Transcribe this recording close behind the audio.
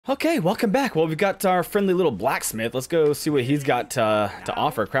Okay, welcome back. Well, we've got our friendly little blacksmith. Let's go see what he's got to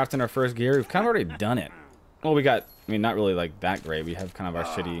offer. Crafting our first gear. We've kind of already done it. Well, we got, I mean, not really like that great. We have kind of our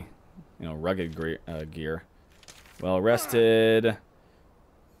shitty, you know, rugged gear. Well rested.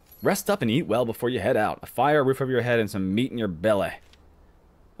 Rest up and eat well before you head out. A fire, a roof over your head, and some meat in your belly.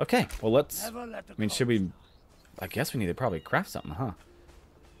 Okay, well, let's, I mean, should we, I guess we need to probably craft something, huh?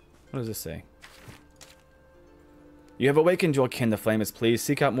 What does this say? You have awakened your kin, the flame is pleased.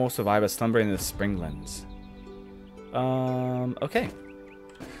 Seek out more survivors slumbering in the springlands. Okay.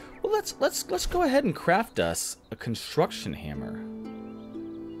 Well, let's go ahead and craft us a construction hammer.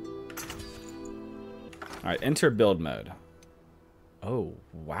 All right, enter build mode. Oh,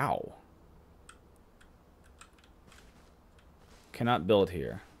 wow. Cannot build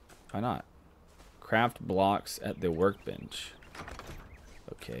here. Why not? Craft blocks at the workbench.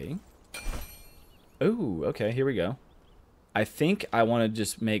 Okay. Oh, okay, here we go. I think I want to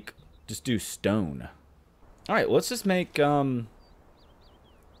just do stone. All right, let's just make stone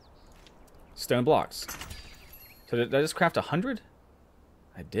blocks. So did I just craft 100?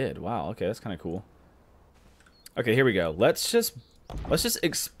 I did. Wow. Okay, that's kind of cool. Okay, here we go. Let's just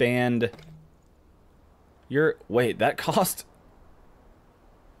expand your. Wait, that cost.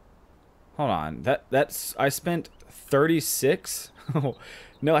 Hold on. That's I spent 36.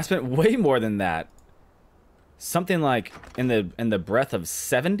 No, I spent way more than that. Something like in the breadth of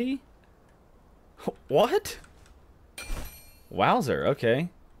 70? What? Wowzer, okay.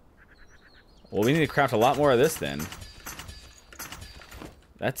 Well, we need to craft a lot more of this then.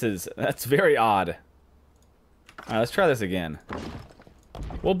 That's very odd. Alright, let's try this again.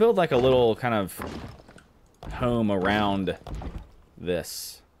 We'll build like a little kind of home around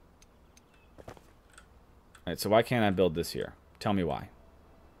this. Alright, so why can't I build this here? Tell me why.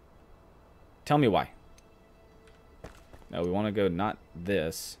 Tell me why. No, we want to go not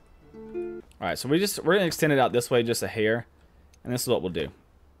this. Alright, so we're going to extend it out this way just a hair. And this is what we'll do.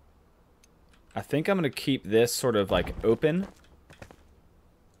 I think I'm going to keep this sort of like open.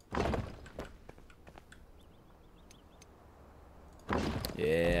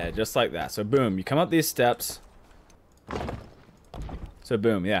 Yeah, just like that. So boom, you come up these steps. So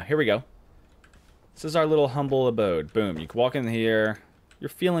boom, yeah, here we go. This is our little humble abode. Boom, you can walk in here. You're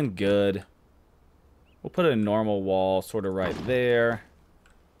feeling good. We'll put a normal wall sort of right there.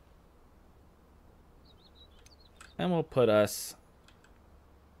 And we'll put us...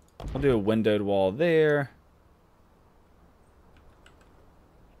 We'll do a windowed wall there.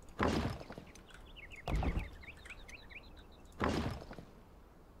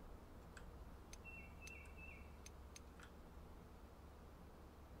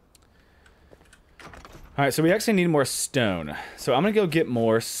 Alright, so we actually need more stone. So I'm going to go get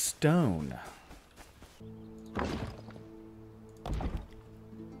more stone.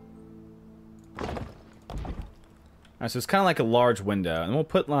 Alright, so it's kind of like a large window. And we'll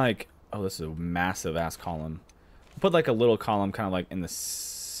put like... Oh, this is a massive ass column. We'll put like a little column kind of like in the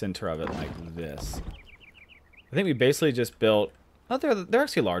center of it like this. I think we basically just built... Oh, they're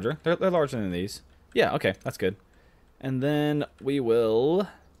actually larger. They're larger than these. Yeah, okay, that's good. And then we will...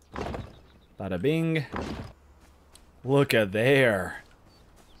 Bada bing. Look at there.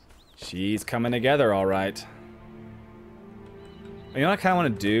 She's coming together all right. You know what I kind of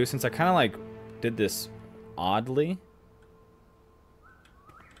want to do, since I kind of like did this oddly?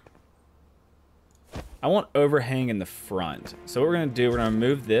 I want overhang in the front. So what we're going to do, we're going to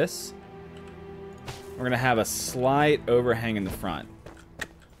remove this. We're going to have a slight overhang in the front.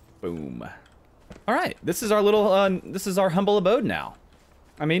 Boom. All right, this is our little, this is our humble abode now.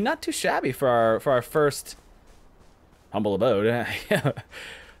 I mean, not too shabby for our first humble abode. Yeah.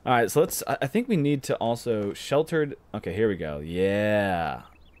 All right, so let's, I think we need to also sheltered. Okay, here we go. Yeah.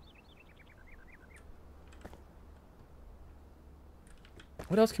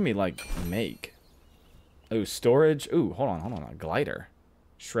 What else can we like make? Oh, storage. Ooh, hold on. A glider.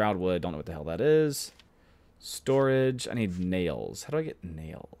 Shroud wood. Don't know what the hell that is. Storage. I need nails. How do I get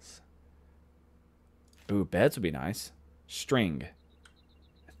nails? Ooh, beds would be nice. String.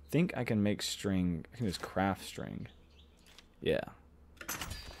 I think I can make string. I can just craft string. Yeah.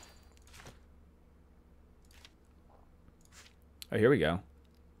 Oh, here we go.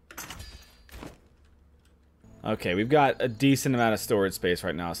 Okay, we've got a decent amount of storage space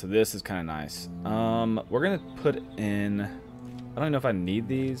right now, so this is kind of nice. We're gonna put in... I don't know if I need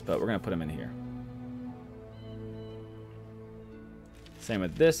these, but we're gonna put them in here. Same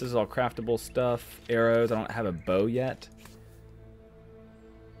with this. This is all craftable stuff. Arrows. I don't have a bow yet.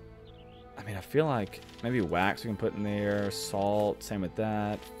 I mean, I feel like maybe wax we can put in there. Salt. Same with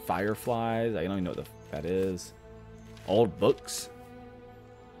that. Fireflies. I don't even know what that is. Old books.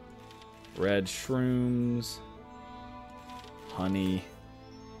 Red shrooms. Honey.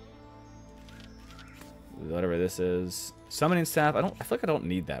 Whatever this is. Summoning staff. I feel like I don't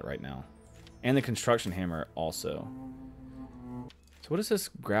need that right now. And the construction hammer also. So what is this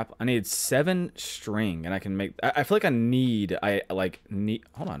grapple? I need 7 string, and I can make. I feel like I need.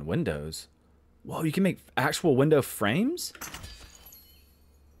 Hold on, windows. Whoa, you can make actual window frames?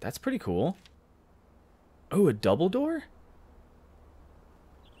 That's pretty cool. Oh, a double door?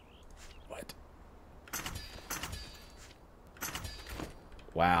 What?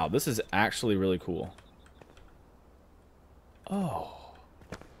 Wow, this is actually really cool. Oh.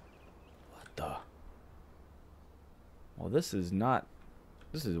 What the? Well, this is not...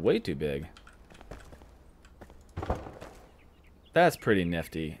 This is way too big. That's pretty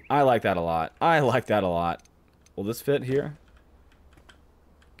nifty. I like that a lot. I like that a lot. Will this fit here?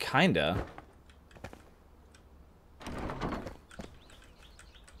 Kinda.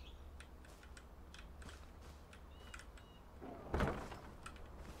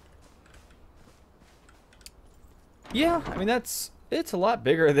 Yeah, I mean it's a lot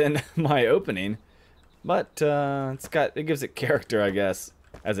bigger than my opening, but it gives it character, I guess,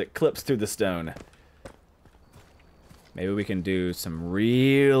 as it clips through the stone. Maybe we can do some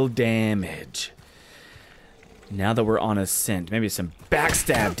real damage. Now that we're on ascent, maybe some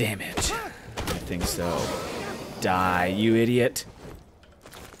backstab damage. I think so. Die, you idiot.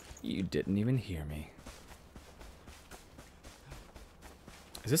 You didn't even hear me.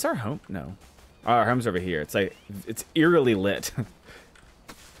 Is this our home? No. Oh, our home's over here. It's like, it's eerily lit.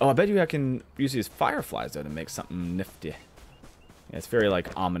 Oh, I bet you I can use these fireflies, though, to make something nifty. Yeah, it's very, like,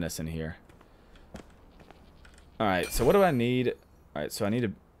 ominous in here. Alright, so what do I need? Alright, so I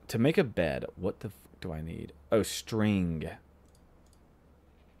need to make a bed. What the f do I need? Oh, string.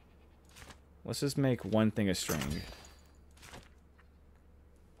 Let's just make one thing of string.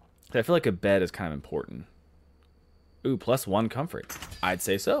 I feel like a bed is kind of important. Ooh, +1 comfort. I'd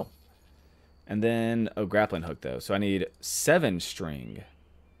say so. And then, oh, grappling hook, though. So I need 7 string.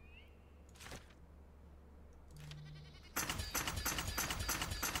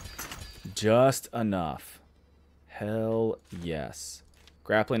 Just enough. Hell yes.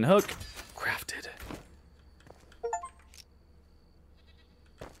 Grappling hook, crafted.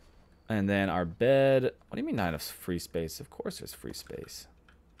 And then our bed. What do you mean not enough free space? Of course there's free space.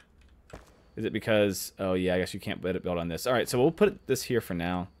 Is it because... Oh, yeah, I guess you can't build on this. All right, so we'll put this here for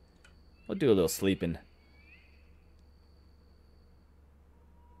now. We'll do a little sleeping.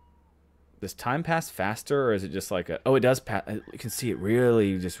 Does time pass faster, or is it just like a... Oh, it does pass. You can see it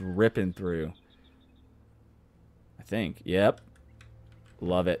really just ripping through. I think. Yep.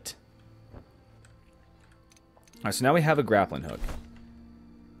 Love it. All right, so now we have a grappling hook.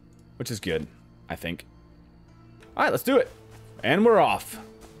 Which is good, I think. All right, let's do it. And we're off.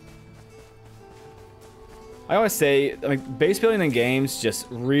 I always say, I mean, base building in games just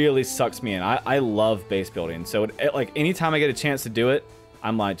really sucks me in. I love base building. So, like, anytime I get a chance to do it,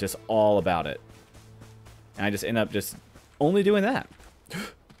 I'm, like, just all about it. And I just end up just only doing that.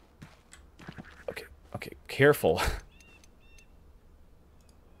 Okay, careful.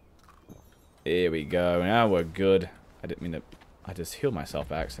 There we go. Now we're good. I didn't mean to... I just healed myself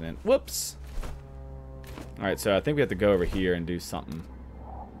by accident. Whoops. Alright, so I think we have to go over here and do something.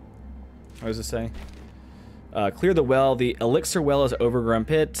 What does it say? Clear the well. The elixir well is overgrown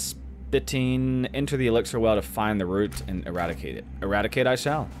pit. Spitting. Enter the elixir well to find the root and eradicate it. Eradicate I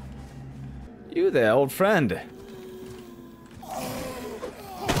shall. You there, old friend.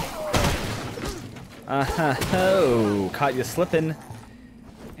 Oh, caught you slipping.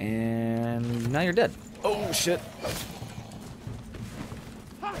 And now you're dead. Oh, shit.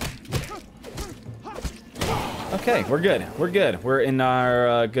 Okay, we're good. We're good. We're in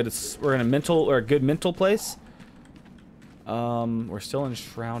our we're in a good mental place. We're still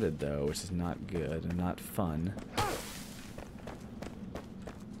enshrouded though, which is not good and not fun.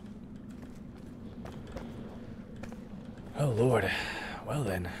 Oh Lord. Well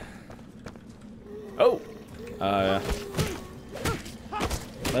then. Oh.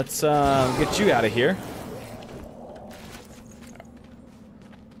 Let's get you out of here.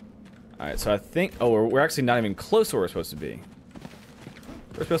 Alright, so I think... Oh, we're actually not even close to where we're supposed to be.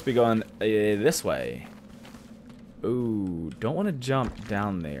 We're supposed to be going this way. Ooh, don't want to jump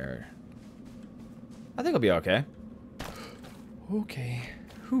down there. I think I'll be okay. Okay.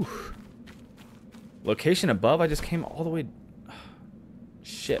 Whew. Location above? I just came all the way...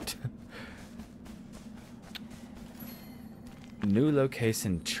 Shit. New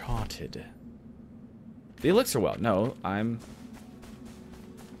location charted. The elixir well. No, I'm...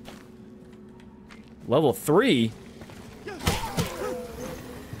 Level 3?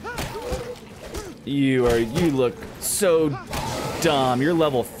 You look so dumb. You're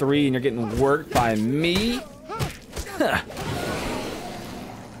level 3 and you're getting worked by me? Huh.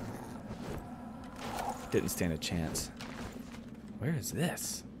 Didn't stand a chance. Where is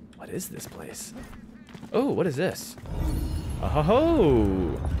this? What is this place? Oh, what is this?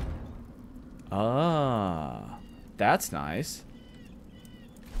 Oh. Ah. That's nice.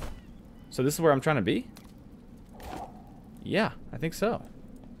 So this is where I'm trying to be? Yeah, I think so.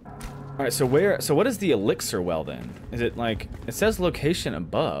 Alright, so what is the elixir well then? Is it like, it says location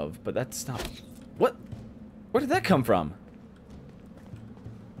above, but that's not, what? Where did that come from?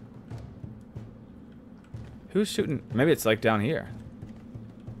 Who's shooting? Maybe it's like down here.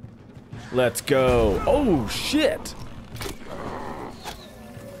 Let's go. Oh, shit.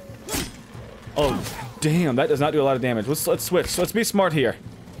 Oh, damn, that does not do a lot of damage. Let's switch. Let's be smart here.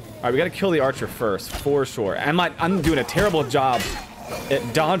 All right, we gotta kill the archer first, for sure. I'm doing a terrible job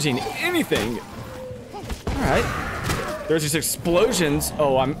at dodging anything. All right. There's these explosions.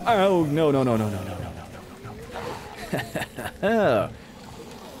 Oh, oh, no.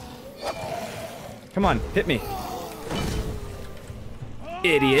 Come on, hit me.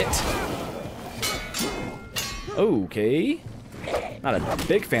 Idiot. Okay. Not a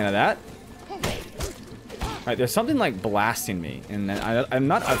big fan of that. Alright, there's something like blasting me, and I'm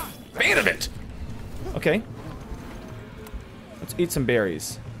not a fan of it. Okay. Let's eat some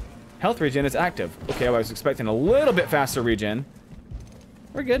berries. Health regen is active. Okay, I was expecting a little bit faster regen.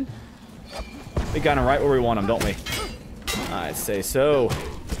 We're good. We got him right where we want him, don't we? I'd say so.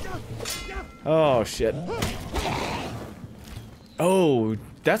 Oh, shit. Oh,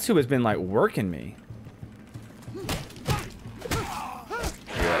 that's who has been, like, working me.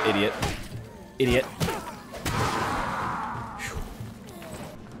 Yeah, idiot. Idiot.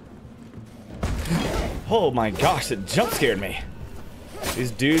 Oh my gosh, it jump scared me.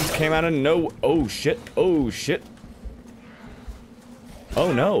 These dudes came out of no... Oh, shit. Oh, shit.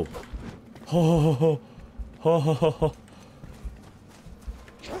 Oh, no. Oh.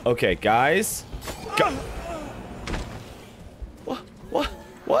 Okay, guys. Go.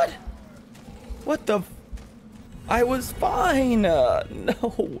 What? What the? I was fine.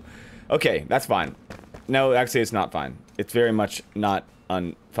 No. Okay, that's fine. No, actually, it's not fine. It's very much not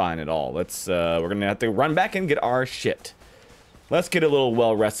fine at all. Let's. We're gonna have to run back and get our shit. Let's get a little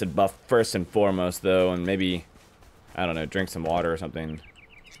well-rested buff first and foremost, though, and maybe, I don't know, drink some water or something.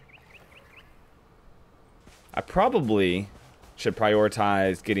 I probably should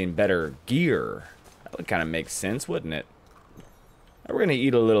prioritize getting better gear. That would kind of make sense, wouldn't it? We're gonna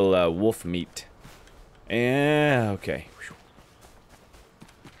eat a little wolf meat. Yeah, okay.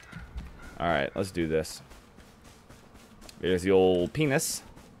 Alright, let's do this. There's the old penis.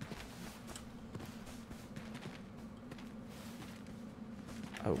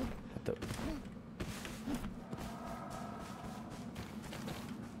 Oh, what the...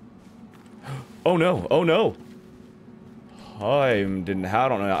 Oh no, oh no! I don't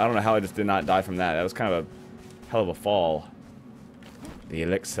know how I just did not die from that. That was kind of a hell of a fall. The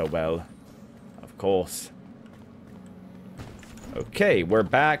elixir well, of course. Okay, we're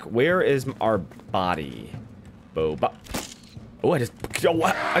back. Where is our body? Boba. Oh, I just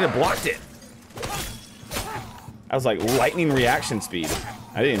blocked it. I was like lightning reaction speed.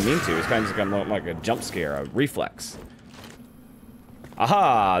 I didn't mean to. It's kind of just like a jump scare, a reflex.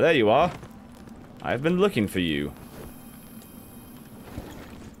 Aha! There you are. I've been looking for you.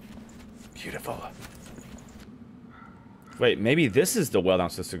 Beautiful. Wait, maybe this is the well I'm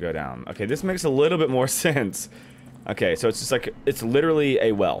supposed to go down. Okay, this makes a little bit more sense. Okay, so it's just like, it's literally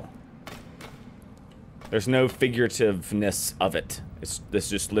a well. There's no figurativeness of it. It's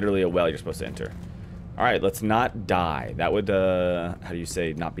just literally a well you're supposed to enter. Alright, let's not die. That would, how do you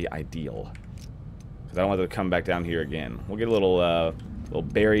say, not be ideal. Because I don't want to come back down here again. We'll get a little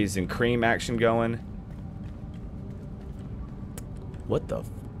berries and cream action going. What the f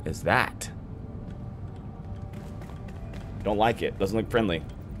is that? Don't like it. Doesn't look friendly.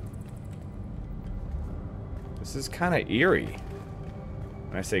 This is kind of eerie.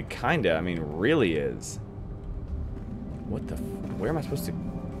 When I say kinda, I mean really is. What the f... Where am I supposed to...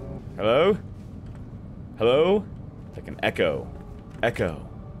 Hello? Hello? Like an echo. Echo.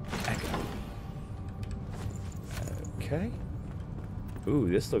 Echo. Okay. Ooh,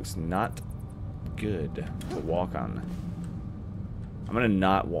 this looks not good to walk on. I'm gonna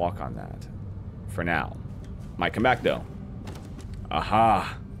not walk on that. For now. Might come back though.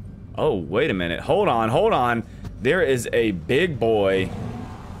 Aha. Oh, wait a minute. Hold on, hold on. There is a big boy.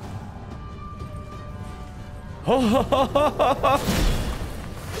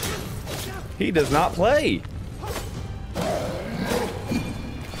 He does not play.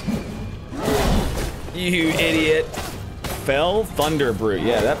 You idiot. Fell Thunder Brute.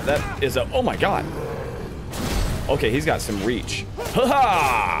 Yeah, that is a... Oh my god. Okay, he's got some reach.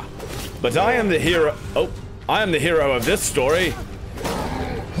 Ha-ha! But I am the hero... Oh, I am the hero of this story.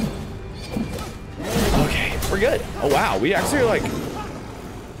 Okay, we're good. Oh wow, we actually like...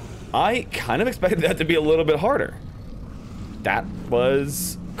 I kind of expected that to be a little bit harder. That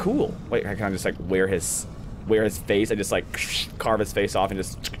was cool. Wait, I kind of just like wear his face. I just like carve his face off and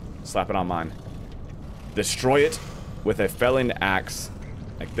just slap it on mine. Destroy it with a felling axe,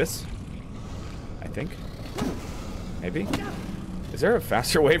 like this. I think. Maybe. Is there a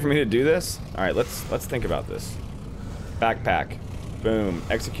faster way for me to do this? All right, let's think about this. Backpack. Boom.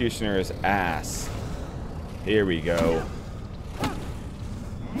 Executioner's ass. Here we go.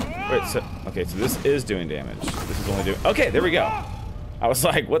 Wait, so okay, so this is doing damage. This is only doing. Okay, there we go. I was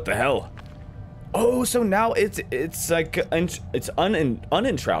like, what the hell? Oh, so now it's like it's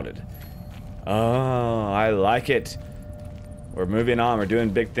unenshrouded. Oh, I like it. We're moving on. We're doing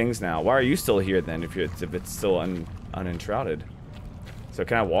big things now. Why are you still here then? If it's still unenshrouded. So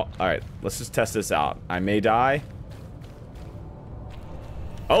can I walk? All right, let's just test this out. I may die.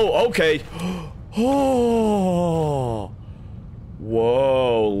 Oh, okay. Oh.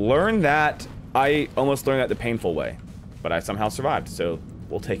 Whoa. Learn that. I almost learned that the painful way, but I somehow survived. So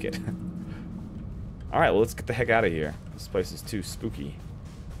we'll take it. All right, well, let's get the heck out of here. This place is too spooky.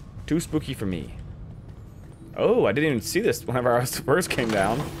 Too spooky for me. Oh, I didn't even see this whenever I first came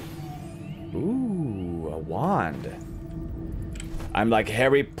down. Ooh, a wand. I'm like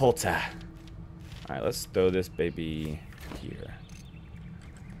Harry Potter. All right, let's throw this baby here.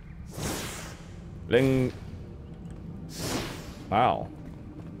 Ling. Wow.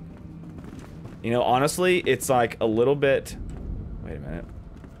 You know, honestly, it's like a little bit... Wait a minute.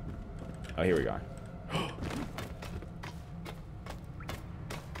 Oh, here we go.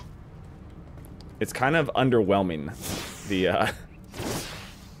 It's kind of underwhelming, the,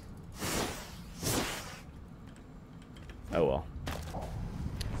 Oh, well.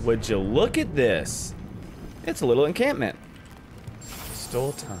 Would you look at this? It's a little encampment.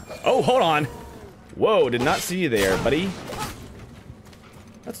 Stole time. Oh, hold on! Whoa, did not see you there, buddy.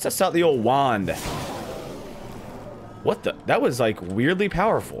 Let's test out the old wand. What the? That was, like, weirdly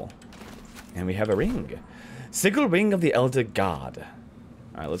powerful. And we have a ring. Sigil Ring of the Elder God.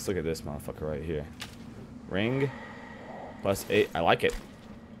 Alright, let's look at this motherfucker right here. Ring. +8. I like it.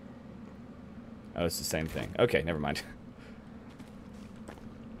 Oh, it's the same thing. Okay, never mind.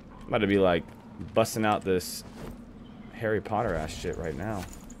 I'm about to be, like, busting out this Harry Potter ass shit right now.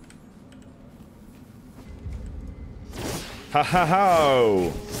 Ha ha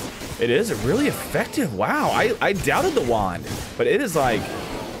ho! It is really effective. Wow, I doubted the wand, but it is like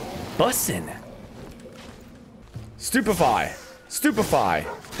bussin'. Stupefy. Stupefy.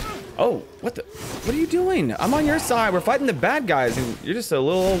 Oh, what the? What are you doing? I'm on your side. We're fighting the bad guys, and you're just a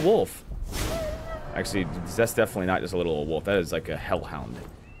little old wolf. Actually, that's definitely not just a little old wolf. That is like a hellhound.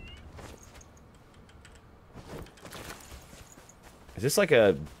 Is this like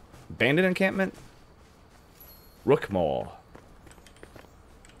a bandit encampment? Rookmore.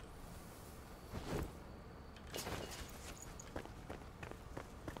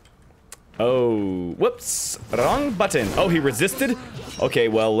 Oh, whoops. Wrong button. Oh, he resisted? Okay,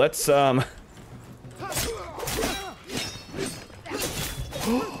 well, let's,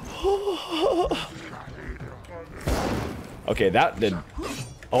 Okay, that did...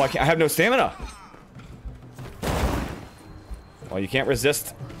 Oh, I have no stamina. Well, you can't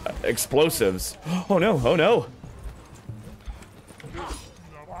resist explosives. Oh, no. Oh, no.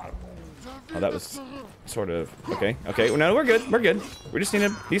 Oh, that was sort of... Okay, okay. Well, no, we're good. We're good. We just need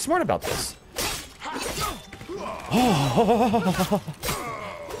to be smart about this.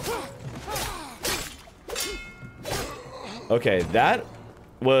 Okay, that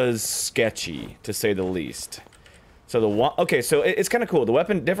was sketchy, to say the least. So the one... Okay, so it's kind of cool. The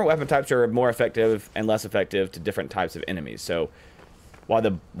different weapon types are more effective and less effective to different types of enemies. So while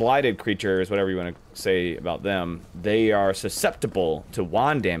the blighted creatures, whatever you want to say about them, they are susceptible to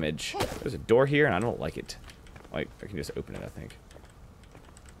wand damage. There's a door here, and I don't like it. Like, I can just open it, I think.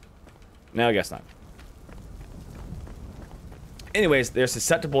 No, I guess not. Anyways, they're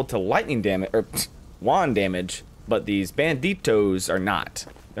susceptible to lightning damage, or wand damage, but these banditos are not.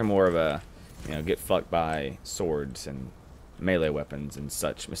 They're more of a, you know, get fucked by swords and melee weapons and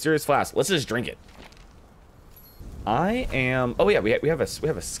such. Mysterious flask. Let's just drink it. I am... Oh yeah, we have a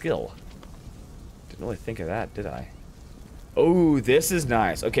skill. Didn't really think of that, did I? Oh, this is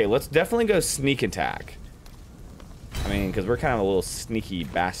nice. Okay, let's definitely go sneak attack. I mean, because we're kind of a little sneaky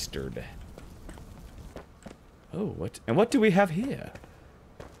bastard. Oh, what? And what do we have here?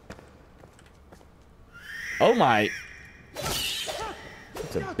 Oh my.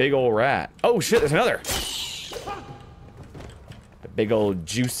 It's a big old rat. Oh shit, there's another. A big old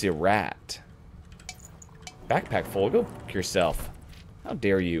juicy rat. Backpack full. Go fuck yourself. How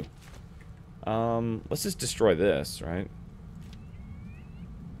dare you? Let's just destroy this, right?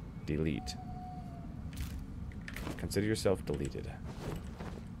 Delete. Consider yourself deleted.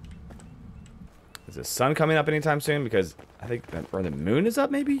 Is the sun coming up anytime soon? Because I think, or the moon is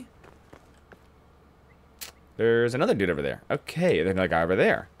up maybe? There's another dude over there. Okay, there's another guy over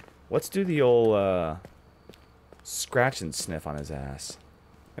there. Let's do the old, scratch and sniff on his ass.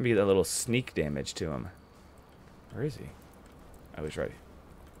 Maybe get a little sneak damage to him. Where is he? Oh, he's right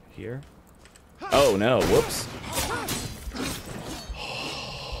here. Oh no, whoops.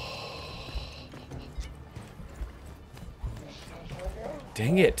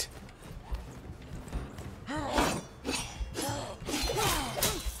 Dang it.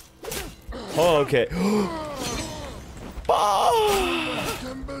 Oh, okay.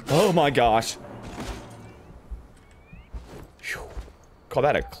 Oh my gosh. Whew. Call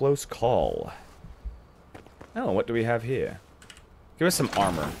that a close call. Oh, what do we have here? Give us some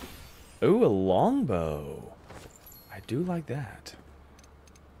armor. Ooh, a longbow. I do like that.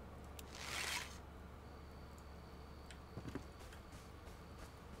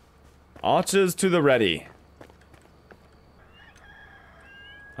 Archers to the ready.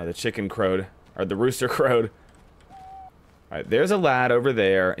 Oh, the chicken crowed. Or the rooster crowed. Alright, there's a lad over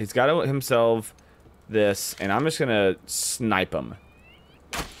there. He's got himself this, and I'm just gonna snipe him.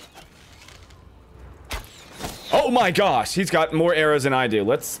 Oh my gosh, he's got more arrows than I do.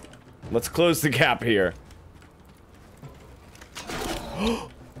 Let's close the gap here.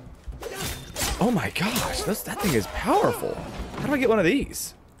 Oh my gosh, that thing is powerful. How do I get one of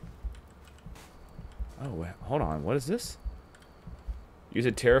these? Oh, wait, hold on. What is this? Use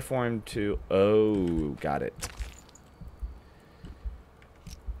a terraform to... Oh, got it.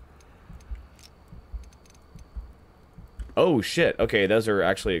 Oh, shit. Okay, those are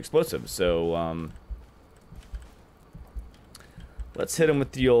actually explosives. So, let's hit him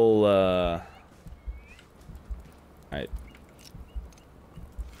with the old, Alright.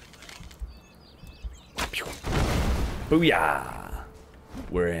 Booyah!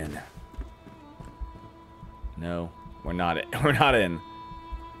 We're in. No, we're not in. We're not in.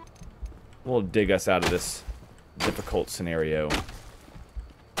 We'll dig us out of this difficult scenario.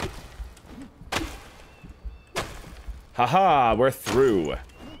 Haha, we're through.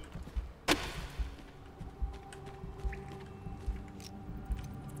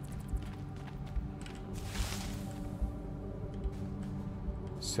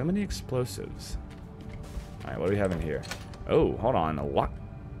 So many explosives. Alright, what do we have in here? Oh, hold on, a lock.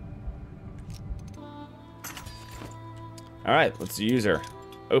 Alright, let's use her.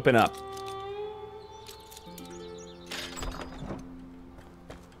 Open up.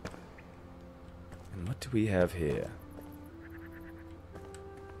 And what do we have here?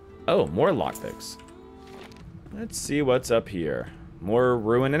 Oh, more lockpicks. Let's see what's up here. More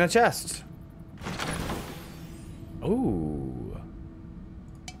ruin in a chest. Ooh.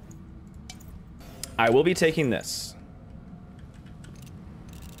 I will be taking this.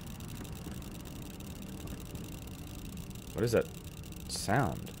 What is that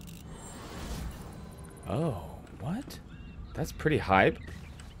sound? Oh, what? That's pretty hype.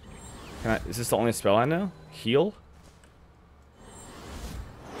 Is this the only spell I know? Heal?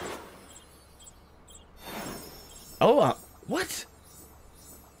 Oh, what?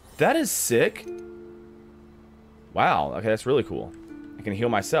 That is sick. Wow, okay, that's really cool. I can heal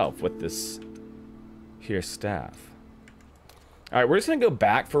myself with this here staff. Alright, we're just gonna go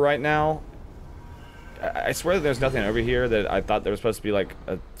back for right now. I swear that there's nothing over here that I thought there was supposed to be like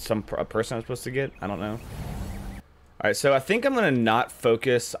a person I was supposed to get. I don't know. Alright, so I think I'm gonna not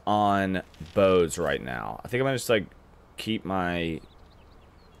focus on bows right now. I think I'm gonna just like keep my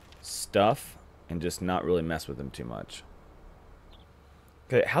stuff and just not really mess with them too much.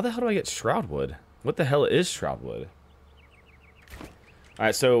 Okay, how the hell do I get Shroud wood? What the hell is Shroud wood?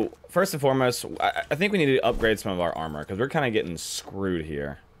 Alright, so first and foremost, I think we need to upgrade some of our armor because we're kind of getting screwed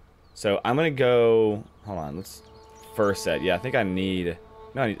here. So I'm going to go... Hold on, let's... First set. Yeah, I think I need...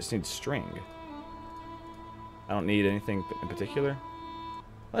 No, I just need string. I don't need anything in particular.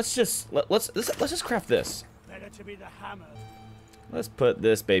 Let's just... Let's just craft this. Better to be the hammer. Let's put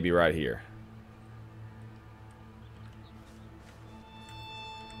this baby right here.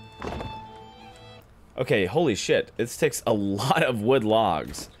 Okay, holy shit. This takes a lot of wood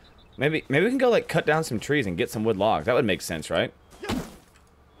logs. Maybe we can go like cut down some trees and get some wood logs. That would make sense, right?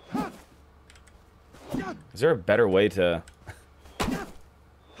 Is there a better way to...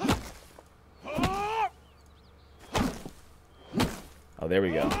 there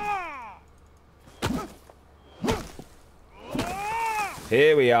we go.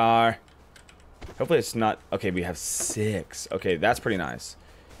 Here we are. Hopefully it's not... Okay, we have 6. Okay, that's pretty nice.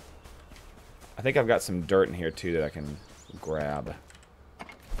 I think I've got some dirt in here, too, that I can grab.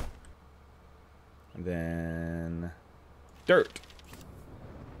 And then... dirt.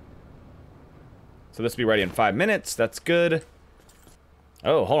 So this will be ready in 5 minutes. That's good.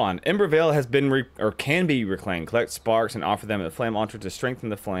 Oh, hold on. Ember Veil has been or can be reclaimed. Collect sparks and offer them at the flame altar to strengthen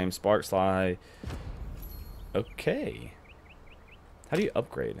the flame. Sparks lie. Okay. How do you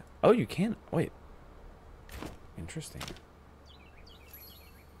upgrade? Oh, you can. Wait. Interesting.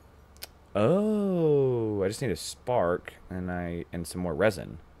 Oh, I just need a spark and some more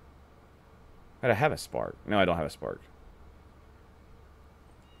resin. I have a spark. No, I don't have a spark.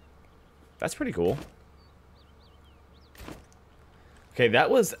 That's pretty cool. Okay,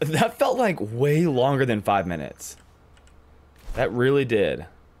 that felt like way longer than 5 minutes. That really did.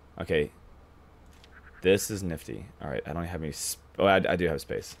 Okay. This is nifty. All right, I don't have any... Oh, I do have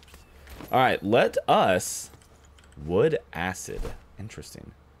space. All right, let us... Wood acid.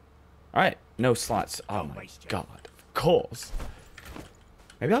 Interesting. All right, no slots. Oh my god. Of course.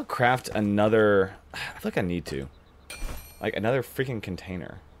 Maybe I'll craft another... I feel like I need to. Like, another freaking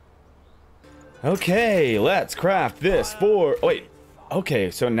container. Okay, let's craft this for... Oh, wait.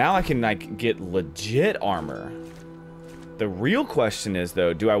 Okay, so now I can, like, get legit armor. The real question is,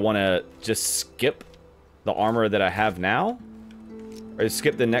 though, do I want to just skip the armor that I have now? Or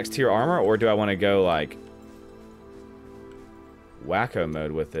skip the next tier armor? Or do I want to go, like, wacko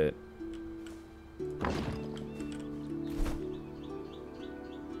mode with it?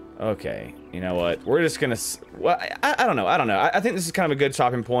 Okay, you know what? We're just gonna... Well, I don't know. I think this is kind of a good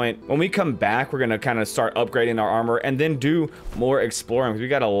stopping point. When we come back, we're gonna kind of start upgrading our armor and then do more exploring. We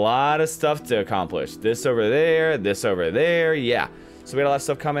got a lot of stuff to accomplish. This over there, this over there. Yeah. So we got a lot of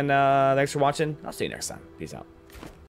stuff coming. Thanks for watching. I'll see you next time. Peace out.